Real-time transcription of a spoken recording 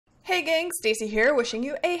Hey gang, Stacy here, wishing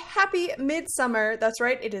you a happy Midsummer. That's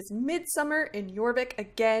right, it is Midsummer in Jorvik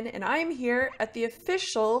again, and I'm here at the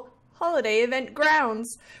official holiday event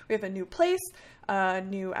grounds. We have a new place,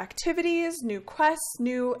 new activities, new quests,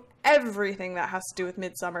 new everything that has to do with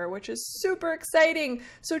Midsummer, which is super exciting.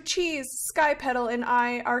 So Cheese, Sky Petal, and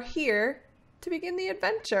I are here to begin the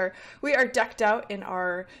adventure. We are decked out in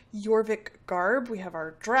our Jorvik garb. We have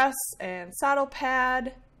our dress and saddle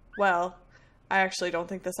pad. Well, I actually don't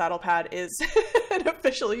think the saddle pad is an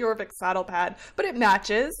official Jorvik saddle pad, but it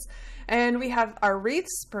matches. And we have our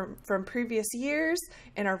wreaths from previous years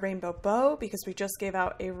and our rainbow bow, because we just gave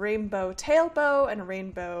out a rainbow tail bow and a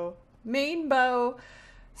rainbow mane bow.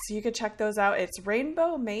 So you can check those out. It's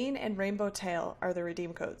rainbow mane and rainbow tail are the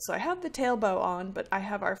redeem codes. So I have the tail bow on, but I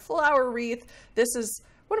have our flower wreath. This is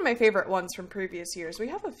one of my favorite ones from previous years. We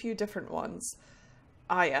have a few different ones.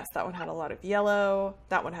 Ah, yes, that one had a lot of yellow.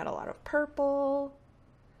 That one had a lot of purple.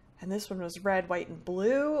 And this one was red, white, and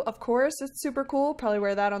blue. Of course, it's super cool. Probably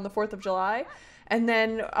wear that on the 4th of July. And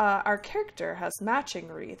then our character has matching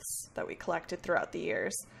wreaths that we collected throughout the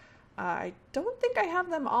years. I don't think I have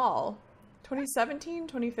them all. 2017,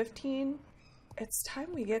 2015. It's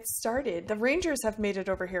time we get started. The Rangers have made it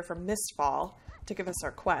over here from Mistfall to give us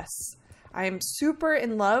our quests. I am super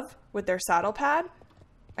in love with their saddle pad.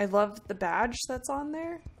 I love the badge that's on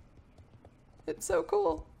there. It's so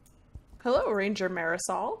cool. Hello, Ranger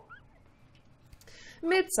Marisol.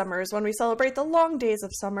 Midsummer is when we celebrate the long days of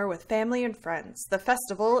summer with family and friends. The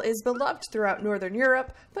festival is beloved throughout Northern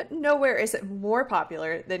Europe, but nowhere is it more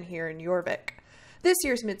popular than here in Jorvik. This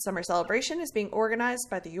year's Midsummer celebration is being organized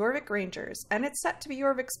by the Jorvik Rangers, and it's set to be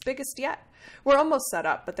Jorvik's biggest yet. We're almost set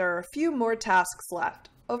up, but there are a few more tasks left.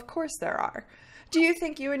 Of course there are. Do you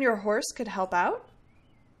think you and your horse could help out?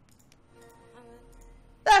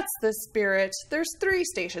 That's the spirit. There's 3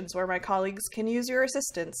 stations where my colleagues can use your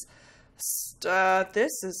assistance.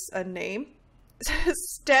 This is a name.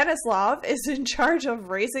 Stanislav is in charge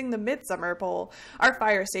of raising the Midsummer pole. Our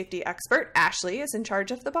fire safety expert, Ashley, is in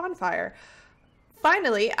charge of the bonfire.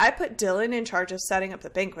 Finally, I put Dylan in charge of setting up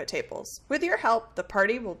the banquet tables. With your help, the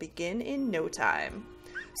party will begin in no time.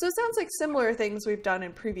 So it sounds like similar things we've done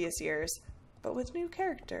in previous years, but with new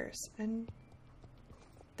characters. And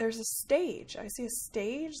there's a stage. I see a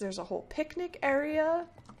stage. There's a whole picnic area.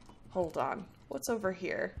 Hold on. What's over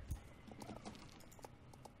here?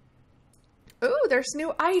 Oh, there's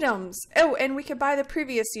new items. Oh, and we could buy the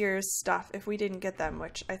previous year's stuff if we didn't get them,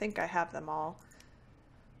 which I think I have them all.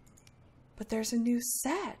 But there's a new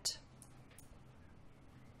set.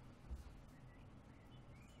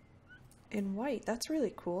 In white. That's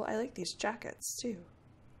really cool. I like these jackets, too.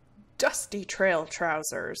 Dusty trail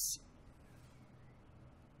trousers.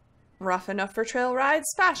 Rough enough for trail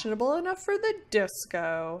rides, fashionable enough for the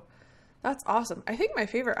disco. That's awesome. I think my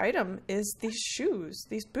favorite item is these shoes,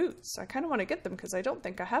 these boots. I kind of want to get them because I don't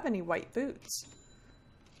think I have any white boots.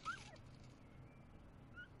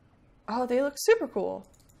 Oh, they look super cool.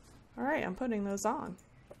 All right, I'm putting those on.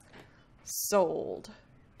 Sold.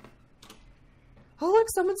 Oh, look,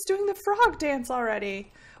 someone's doing the frog dance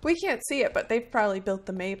already. We can't see it, but they've probably built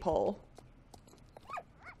the maypole.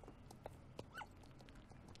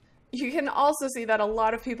 You can also see that a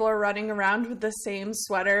lot of people are running around with the same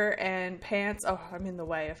sweater and pants. Oh, I'm in the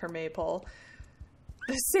way of her maypole.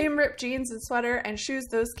 The same ripped jeans and sweater and shoes.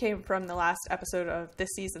 Those came from the last episode of this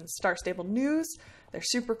season's Star Stable News. They're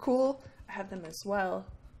super cool. I have them as well,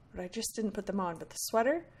 but I just didn't put them on. But the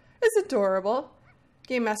sweater is adorable.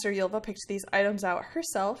 Game Master Ylva picked these items out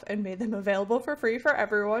herself and made them available for free for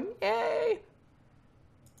everyone. Yay!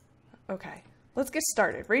 Okay, let's get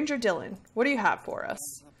started. Ranger Dylan, what do you have for us?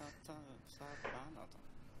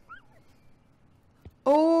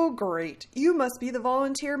 Oh, great. You must be the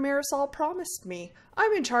volunteer Marisol promised me.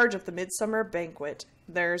 I'm in charge of the Midsummer banquet.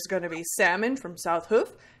 There's going to be salmon from South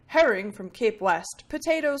Hoof, herring from Cape West,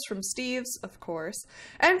 potatoes from Steve's, of course,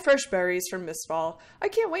 and fresh berries from Mistfall. I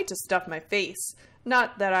can't wait to stuff my face.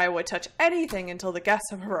 Not that I would touch anything until the guests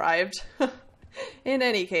have arrived. In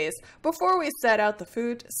any case, before we set out the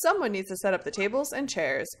food, someone needs to set up the tables and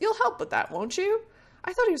chairs. You'll help with that, won't you?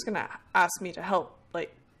 I thought he was going to ask me to help,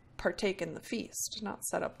 partake in the feast, not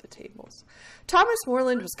set up the tables. Thomas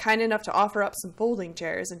Moreland was kind enough to offer up some folding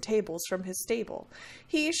chairs and tables from his stable.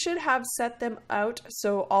 He should have set them out,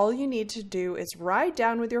 so all you need to do is ride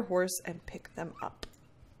down with your horse and pick them up.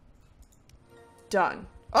 Done.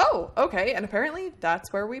 Oh, okay, and apparently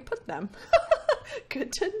that's where we put them.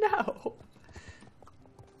 Good to know.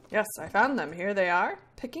 Yes, I found them. Here they are.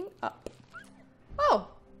 Picking up. Oh.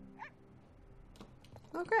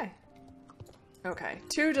 Okay. Okay,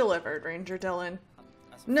 2 delivered, Ranger Dylan.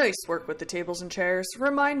 Nice work with the tables and chairs.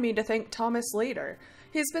 Remind me to thank Thomas later.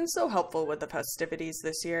 He's been so helpful with the festivities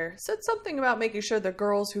this year. Said something about making sure the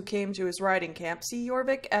girls who came to his riding camp see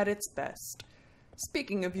Jorvik at its best.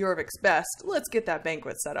 Speaking of Jorvik's best, let's get that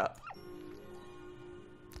banquet set up.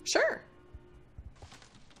 Sure.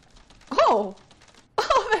 Oh!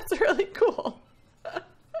 Oh, that's really cool.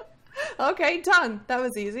 Okay, done. That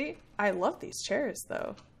was easy. I love these chairs,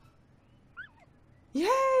 though.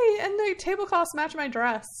 Yay! And the tablecloths match my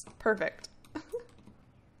dress. Perfect.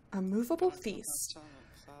 A movable feast.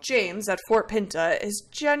 James at Fort Pinta is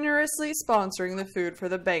generously sponsoring the food for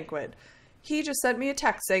the banquet. He just sent me a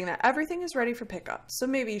text saying that everything is ready for pickup, so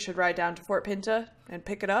maybe you should ride down to Fort Pinta and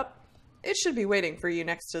pick it up. It should be waiting for you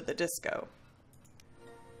next to the disco.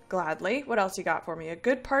 Gladly. What else you got for me? A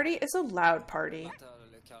good party is a loud party.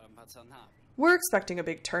 We're expecting a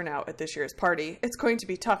big turnout at this year's party. It's going to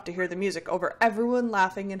be tough to hear the music over everyone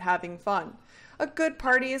laughing and having fun. A good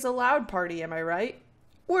party is a loud party, am I right?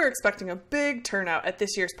 We're expecting a big turnout at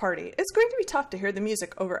this year's party. It's going to be tough to hear the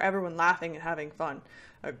music over everyone laughing and having fun.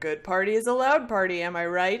 A good party is a loud party, am I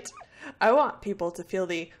right? I want people to feel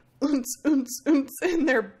the oonce, oonce, oonce in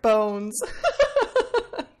their bones.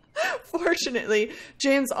 Fortunately,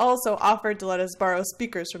 James also offered to let us borrow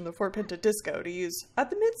speakers from the Fort Pinta Disco to use at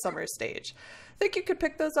the Midsummer stage. Think you could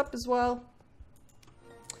pick those up as well?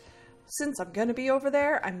 Since I'm gonna be over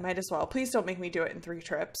there, I might as well. Please don't make me do it in 3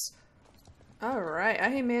 trips. Alright,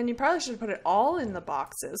 hey man, you probably should put it all in the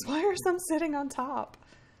boxes. Why are some sitting on top?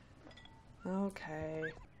 Okay.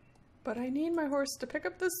 But I need my horse to pick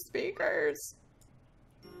up the speakers.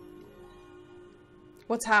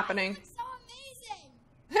 What's happening? So amazing!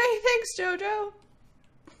 Hey, thanks, Jojo!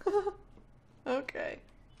 Okay.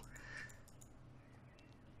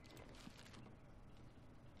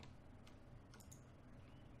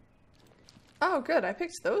 Oh, good. I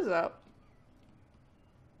picked those up.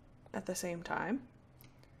 At the same time.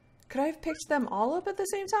 Could I have picked them all up at the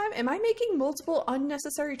same time? Am I making multiple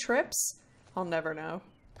unnecessary trips? I'll never know.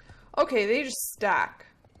 Okay, they just stack.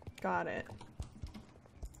 Got it.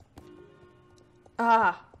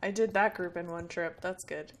 Ah, I did that group in 1 trip. That's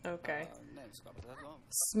good. Okay.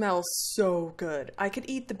 Smells so good. I could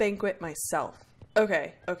eat the banquet myself.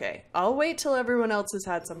 Okay, okay. I'll wait till everyone else has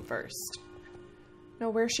had some first. No,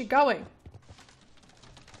 where's she going?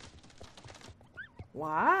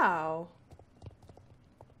 Wow.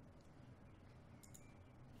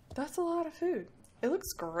 That's a lot of food. It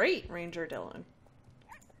looks great, Ranger Dylan.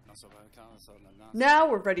 Now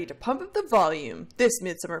we're ready to pump up the volume. This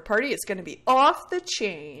midsummer party is going to be off the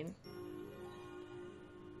chain.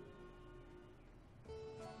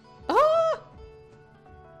 Ah!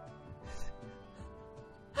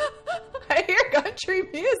 I hear country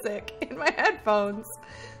music in my headphones.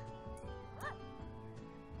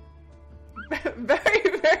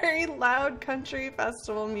 Very, very loud country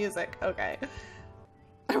festival music. Okay.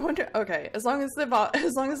 I wonder. Okay, as long as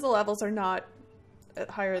the levels are not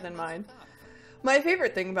higher than mine. My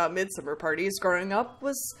favorite thing about midsummer parties growing up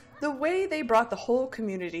was the way they brought the whole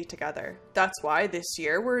community together. That's why this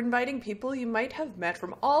year we're inviting people you might have met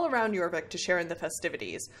from all around Jorvik to share in the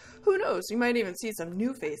festivities. Who knows? You might even see some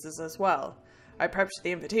new faces as well. I prepped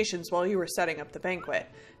the invitations while you were setting up the banquet.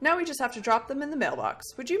 Now we just have to drop them in the mailbox.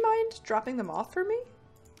 Would you mind dropping them off for me?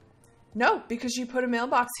 No, because you put a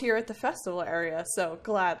mailbox here at the festival area, so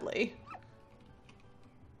gladly.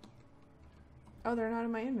 Oh, they're not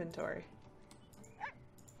in my inventory.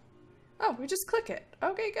 Oh, we just click it.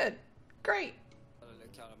 Okay, good. Great.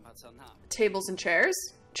 Tables and chairs?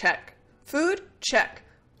 Check. Food? Check.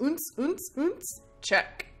 Oonce, oonce, oonce?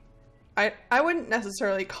 Check. I wouldn't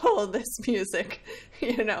necessarily call this music,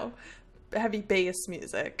 you know, heavy bass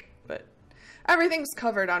music, but everything's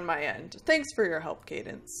covered on my end. Thanks for your help,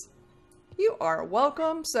 Cadence. You are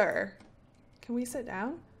welcome, sir. Can we sit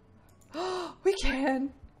down? Oh, we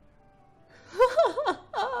can.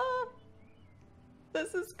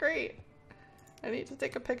 This is great. I need to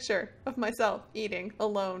take a picture of myself eating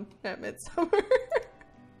alone at Midsummer.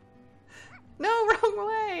 No, wrong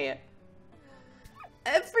way.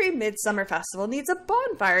 Every Midsummer festival needs a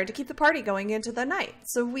bonfire to keep the party going into the night,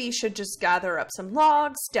 so we should just gather up some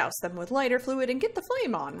logs, douse them with lighter fluid, and get the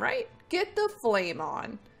flame on, right? Get the flame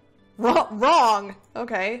on. Wrong!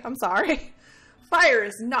 Okay, I'm sorry. Fire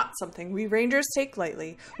is not something we rangers take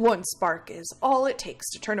lightly. 1 spark is all it takes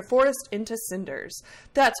to turn a forest into cinders.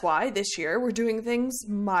 That's why this year we're doing things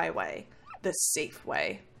my way, the safe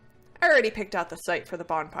way. I already picked out the site for the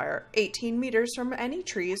bonfire, 18 meters from any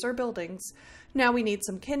trees or buildings. Now we need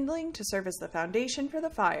some kindling to serve as the foundation for the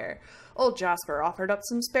fire. Old Jasper offered up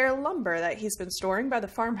some spare lumber that he's been storing by the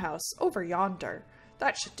farmhouse over yonder.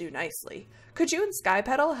 That should do nicely. Could you and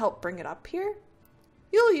Skypetal help bring it up here?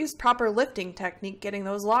 You'll use proper lifting technique getting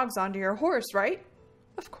those logs onto your horse, right?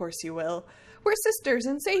 Of course you will. We're sisters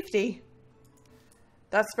in safety.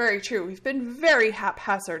 That's very true. We've been very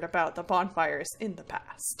haphazard about the bonfires in the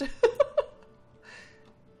past.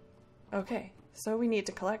 Okay, so we need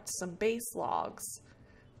to collect some base logs.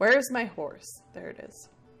 Where's my horse? There it is.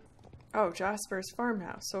 Oh, Jasper's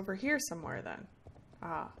farmhouse. Over here somewhere then.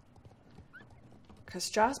 Ah. Because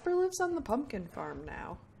Jasper lives on the pumpkin farm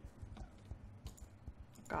now.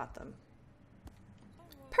 Got them.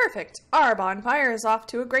 Perfect! Our bonfire is off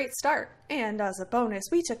to a great start. And as a bonus,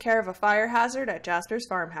 we took care of a fire hazard at Jasper's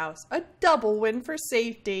farmhouse. A double win for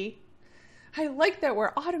safety. I like that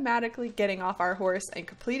we're automatically getting off our horse and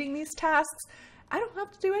completing these tasks. I don't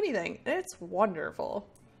have to do anything. It's wonderful.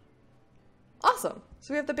 Awesome.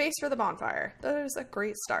 So we have the base for the bonfire. That is a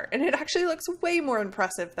great start. And it actually looks way more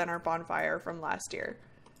impressive than our bonfire from last year.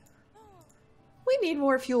 We need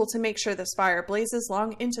more fuel to make sure this fire blazes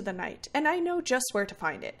long into the night, and I know just where to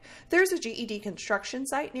find it. There's a GED construction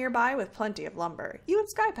site nearby with plenty of lumber. You and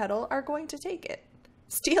Skypetal are going to take it.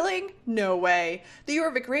 Stealing? No way. The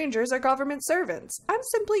Jorvik Rangers are government servants. I'm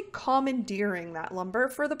simply commandeering that lumber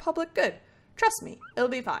for the public good. Trust me, it'll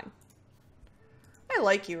be fine. I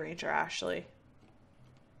like you, Ranger Ashley.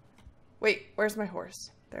 Wait, where's my horse?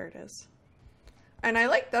 There it is. And I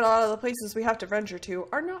like that a lot of the places we have to venture to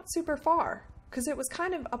are not super far, because it was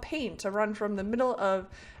kind of a pain to run from the middle of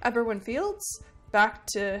Everwin Fields back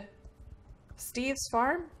to Steve's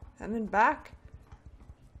farm, and then back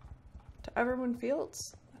to Everwin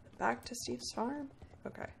Fields, back to Steve's farm.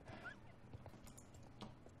 Okay.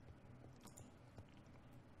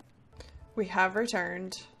 We have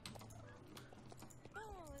returned.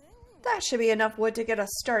 That should be enough wood to get us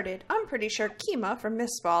started. I'm pretty sure Kima from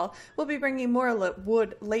Mistfall will be bringing more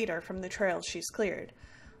wood later from the trails she's cleared.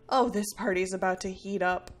 Oh, this party's about to heat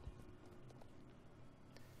up.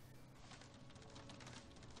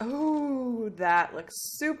 Oh, that looks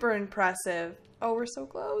super impressive. Oh, we're so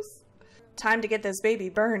close. Time to get this baby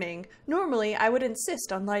burning. Normally, I would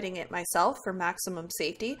insist on lighting it myself for maximum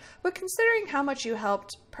safety, but considering how much you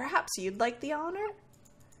helped, perhaps you'd like the honor?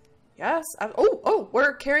 Yes. Oh,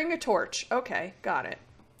 we're carrying a torch. Okay, got it.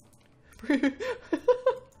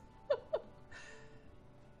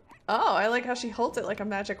 Oh, I like how she holds it like a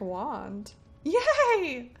magic wand.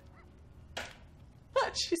 Yay!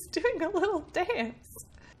 She's doing a little dance.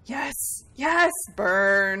 Yes, yes,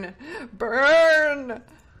 burn, burn.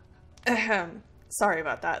 Ahem. Sorry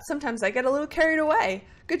about that. Sometimes I get a little carried away.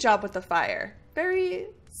 Good job with the fire. Very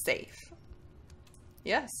safe.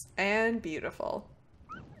 Yes, and beautiful.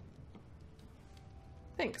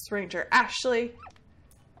 Thanks, Ranger Ashley.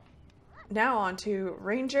 Now on to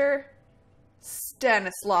Ranger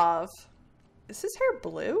Stanislav. Is his hair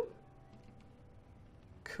blue?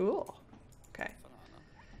 Cool. Okay.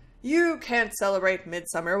 You can't celebrate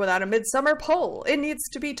Midsummer without a Midsummer pole. It needs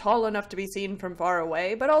to be tall enough to be seen from far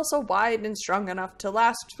away, but also wide and strong enough to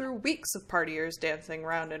last through weeks of partiers dancing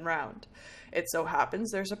round and round. It so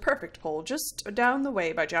happens there's a perfect pole just down the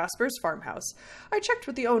way by Jasper's farmhouse. I checked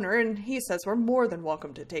with the owner and he says we're more than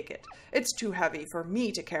welcome to take it. It's too heavy for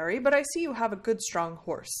me to carry, but I see you have a good strong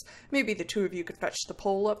horse. Maybe the two of you could fetch the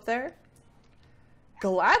pole up there?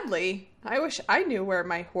 Gladly. I wish I knew where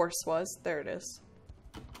my horse was. There it is.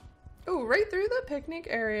 Oh, right through the picnic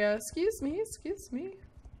area. Excuse me, excuse me.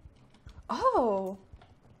 Oh,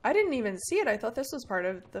 I didn't even see it. I thought this was part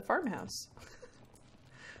of the farmhouse.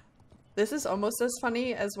 This is almost as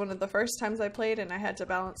funny as one of the first times I played and I had to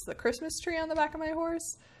balance the Christmas tree on the back of my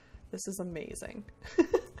horse. This is amazing.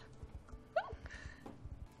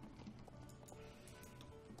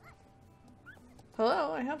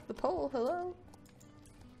 Hello, I have the pole. Hello.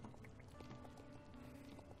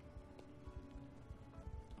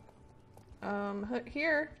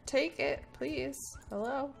 Here, take it, please.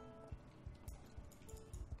 Hello.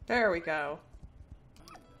 There we go.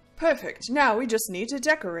 Perfect. Now we just need to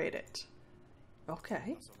decorate it.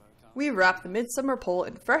 Okay. We wrap the Midsummer pole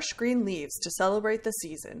in fresh green leaves to celebrate the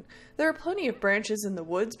season. There are plenty of branches in the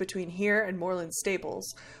woods between here and Moreland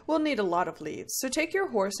Stables. We'll need a lot of leaves, so take your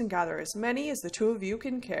horse and gather as many as the two of you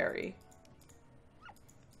can carry.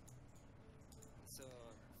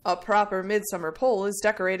 A proper midsummer pole is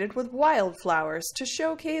decorated with wildflowers to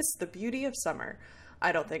showcase the beauty of summer.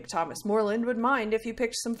 I don't think Thomas Moreland would mind if you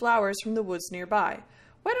picked some flowers from the woods nearby.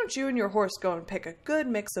 Why don't you and your horse go and pick a good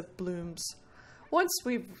mix of blooms? Once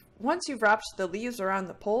you've wrapped the leaves around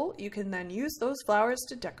the pole, you can then use those flowers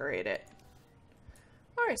to decorate it.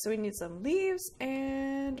 Alright, so we need some leaves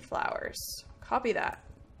and flowers. Copy that.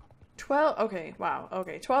 12, okay, wow,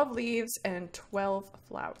 okay, 12 leaves and 12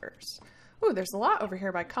 flowers. Ooh, there's a lot over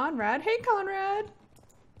here by Conrad. Hey, Conrad!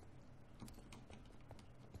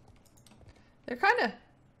 They're kind of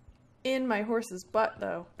in my horse's butt,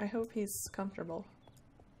 though. I hope he's comfortable.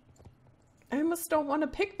 I almost don't want to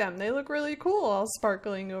pick them. They look really cool, all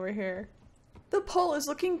sparkling over here. The pole is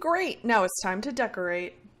looking great. Now it's time to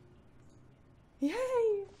decorate. Yay!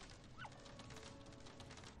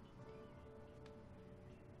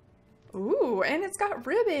 Ooh, and it's got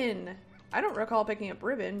ribbon. I don't recall picking up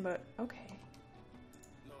ribbon, but okay.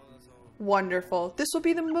 Wonderful. This will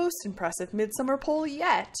be the most impressive midsummer pole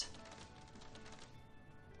yet.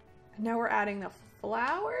 And now we're adding the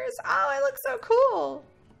flowers. Oh, it looks so cool.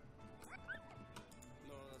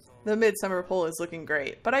 The midsummer pole is looking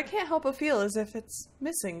great, but I can't help but feel as if it's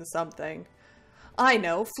missing something. I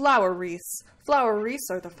know, flower wreaths. Flower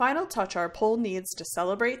wreaths are the final touch our pole needs to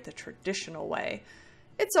celebrate the traditional way.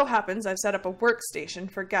 It so happens I've set up a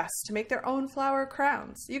workstation for guests to make their own flower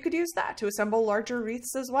crowns. You could use that to assemble larger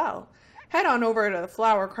wreaths as well. Head on over to the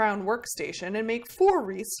flower crown workstation and make 4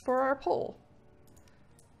 wreaths for our pole.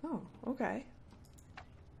 Oh, okay.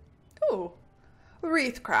 Ooh.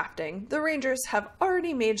 Wreath crafting. The Rangers have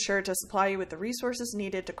already made sure to supply you with the resources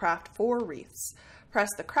needed to craft 4 wreaths. Press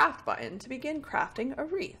the craft button to begin crafting a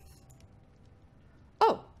wreath.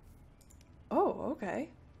 Oh. Oh,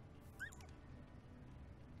 okay.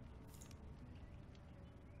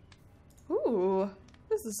 Ooh.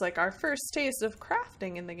 This is like our first taste of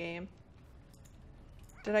crafting in the game.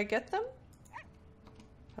 Did I get them?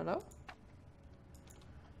 Hello?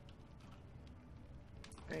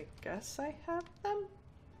 I guess I have them?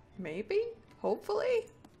 Maybe? Hopefully?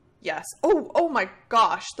 Yes. Oh my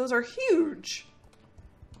gosh, those are huge!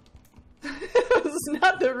 This is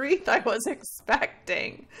not the wreath I was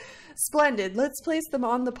expecting. Splendid, let's place them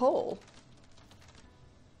on the pole.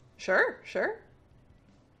 Sure, sure.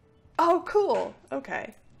 Oh, cool.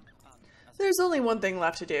 Okay. There's only one thing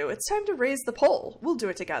left to do. It's time to raise the pole. We'll do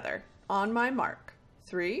it together. On my mark.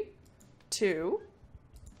 3, 2...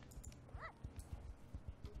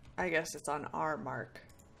 I guess it's on our mark.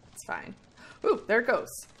 It's fine. Ooh, there it goes.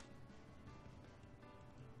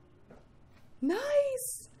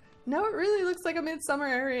 Nice! Now it really looks like a midsummer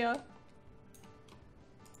area.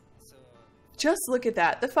 Just look at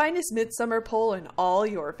that. The finest midsummer pole in all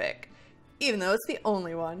Jorvik. Even though it's the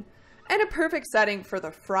only one. And a perfect setting for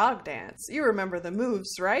the frog dance. You remember the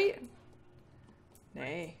moves, right?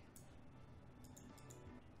 Nay.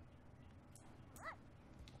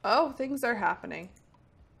 Oh, things are happening.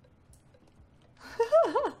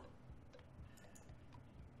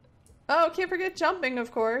 Oh, can't forget jumping,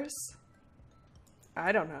 of course.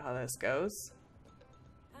 I don't know how this goes.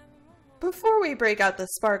 Before we break out the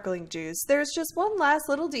sparkling juice, there's just one last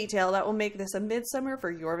little detail that will make this a midsummer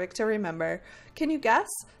for Jorvik to remember. Can you guess?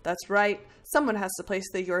 That's right. Someone has to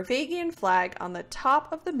place the Jorvikian flag on the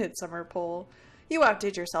top of the midsummer pole. You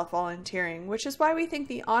outdid yourself volunteering, which is why we think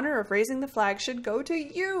the honor of raising the flag should go to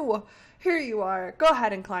you. Here you are. Go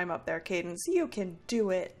ahead and climb up there, Cadence. You can do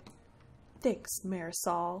it. Thanks,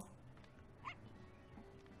 Marisol.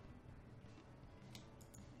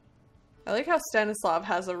 I like how Stanislav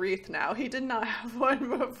has a wreath now. He did not have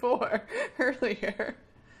one before, earlier.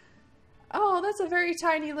 Oh, that's a very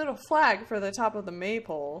tiny little flag for the top of the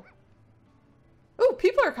maypole. Ooh,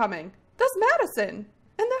 people are coming. That's Madison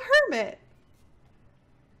and the Hermit.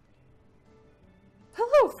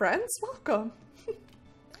 Hello, friends. Welcome.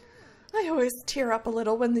 I always tear up a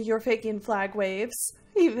little when the Jorvikian flag waves.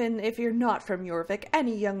 Even if you're not from Jorvik,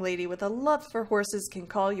 any young lady with a love for horses can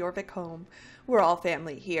call Jorvik home. We're all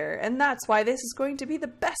family here, and that's why this is going to be the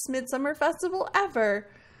best Midsummer Festival ever.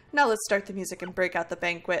 Now let's start the music and break out the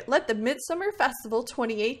banquet. Let the Midsummer Festival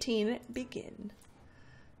 2018 begin.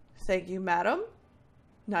 Thank you, madam.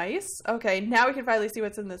 Nice. Okay, now we can finally see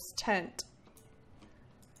what's in this tent.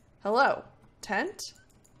 Hello, tent?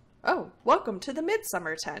 Oh, welcome to the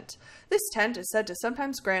Midsummer Tent. This tent is said to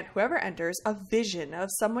sometimes grant whoever enters a vision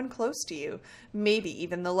of someone close to you, maybe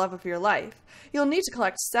even the love of your life. You'll need to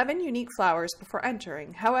collect 7 unique flowers before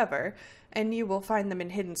entering, however, and you will find them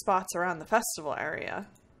in hidden spots around the festival area.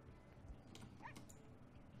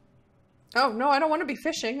 Oh, no, I don't want to be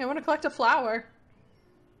fishing. I want to collect a flower.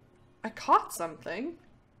 I caught something.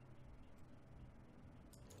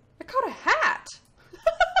 I caught a hat.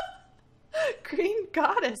 Green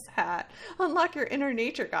goddess hat. Unlock your inner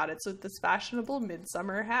nature goddess with this fashionable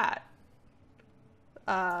midsummer hat.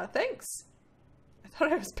 Thanks. I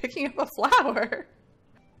thought I was picking up a flower.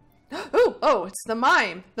 Oh, it's the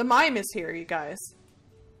mime. The mime is here, you guys.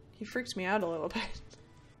 He freaked me out a little bit.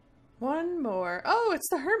 One more. Oh, it's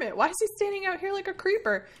the hermit. Why is he standing out here like a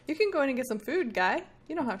creeper? You can go in and get some food, guy.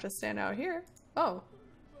 You don't have to stand out here. Oh.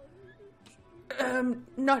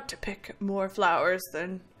 Not to pick more flowers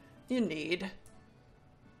than you need.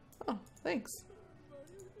 Oh, thanks.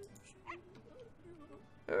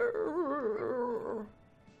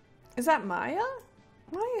 Is that Maya?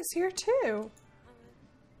 Maya's here too.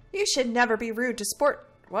 You should never be rude to sport...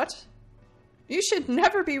 What? You should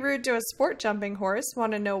never be rude to a sport jumping horse.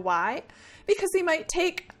 Want to know why? Because he might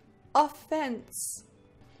take offense.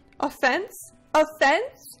 Offense?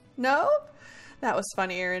 Offense? No? That was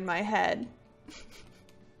funnier in my head.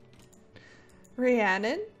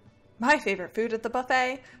 Rhiannon? My favorite food at the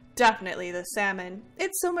buffet? Definitely the salmon.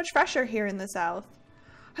 It's so much fresher here in the south.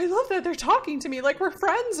 I love that they're talking to me like we're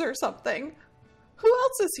friends or something. Who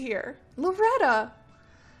else is here? Loretta.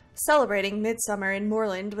 Celebrating Midsummer in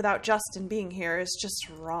Moorland without Justin being here is just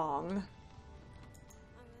wrong.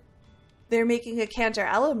 They're making a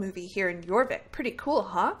Cantarella movie here in Jorvik. Pretty cool,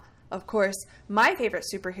 huh? Of course, my favorite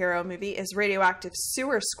superhero movie is Radioactive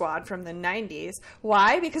Sewer Squad from the 90s.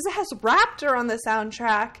 Why? Because it has Raptor on the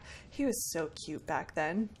soundtrack. He was so cute back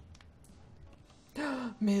then.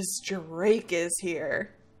 Ms. Drake is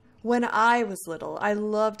here. When I was little, I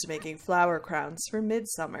loved making flower crowns for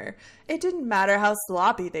Midsummer. It didn't matter how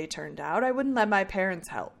sloppy they turned out. I wouldn't let my parents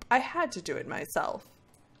help. I had to do it myself.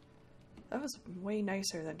 That was way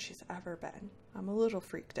nicer than she's ever been. I'm a little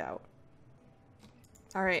freaked out.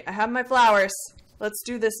 Alright, I have my flowers. Let's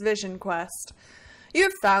do this vision quest. You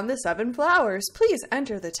have found the 7 flowers. Please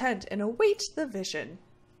enter the tent and await the vision.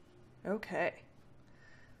 Okay.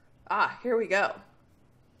 Ah, here we go.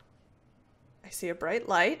 I see a bright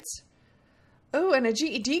light. Oh, and a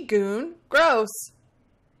GED goon. Gross.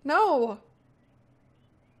 No.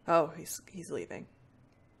 Oh, he's leaving.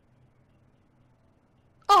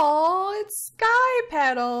 Oh, it's Sky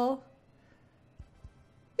Petal.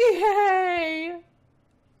 Yay.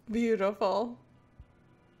 Beautiful.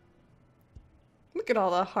 Look at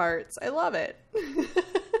all the hearts. I love it.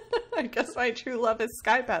 I guess my true love is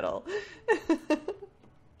Sky Petal.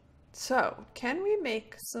 So, can we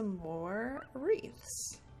make some more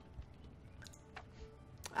wreaths?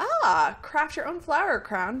 Ah, craft your own flower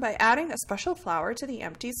crown by adding a special flower to the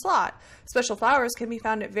empty slot. Special flowers can be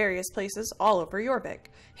found at various places all over Jorvik.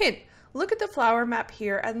 Hint, look at the flower map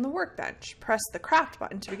here and the workbench. Press the craft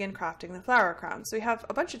button to begin crafting the flower crown. So we have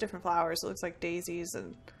a bunch of different flowers. It looks like daisies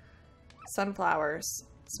and sunflowers.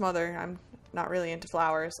 Some other, I'm not really into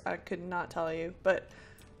flowers. I could not tell you, but,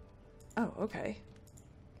 oh, okay.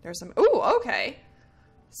 There's some, ooh, okay.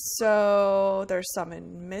 So there's some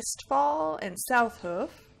in Mistfall and Southhoof,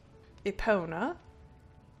 Epona,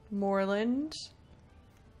 Moorland.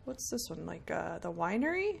 What's this one? Like the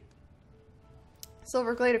winery?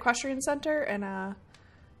 Silverglade Equestrian Center and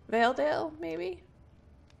Valedale, maybe?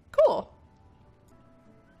 Cool.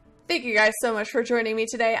 Thank you guys so much for joining me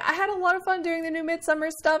today. I had a lot of fun doing the new Midsummer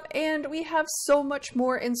stuff, and we have so much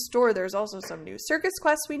more in store. There's also some new circus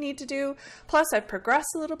quests we need to do. Plus, I've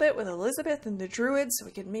progressed a little bit with Elizabeth and the Druids, so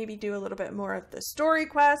we can maybe do a little bit more of the story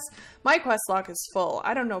quests. My quest log is full.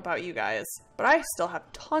 I don't know about you guys, but I still have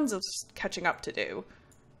tons of catching up to do.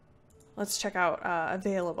 Let's check out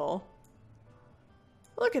available.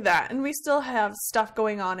 Look at that, and we still have stuff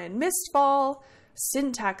going on in Mistfall.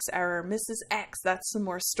 Syntax error, Mrs. X, that's some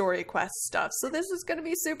more story quest stuff. So this is going to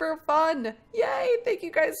be super fun. Yay! Thank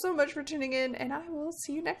you guys so much for tuning in, and I will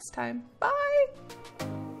see you next time. Bye!